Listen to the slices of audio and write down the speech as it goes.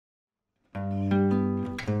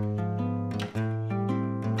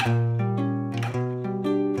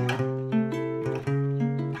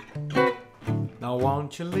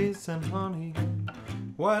Won't you listen, honey?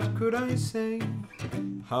 What could I say?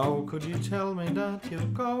 How could you tell me that you're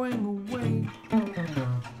going away?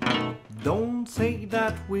 Don't say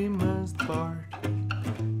that we must part.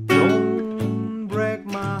 Don't break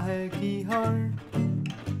my achy heart.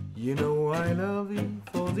 You know I love you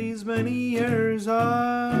for these many years.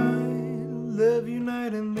 I love you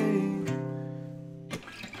night and day.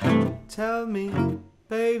 Tell me,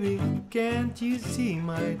 baby, can't you see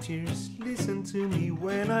my tears? Listen to me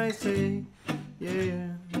when I say, yeah.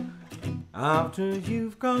 After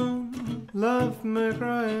you've gone, love me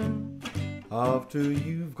crying. After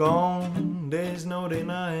you've gone, there's no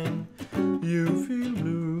denying. You feel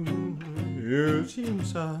blue, you seem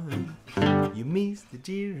sad. You miss the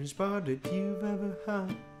dearest part that you've ever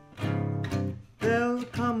had. There'll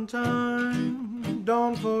come time,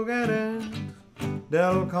 don't forget it.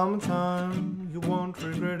 There'll come time, you won't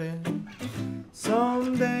regret it.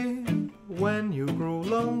 Someday, when you grow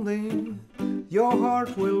lonely, your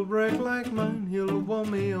heart will break like mine. You'll want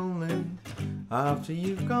me only after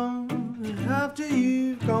you've gone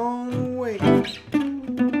away.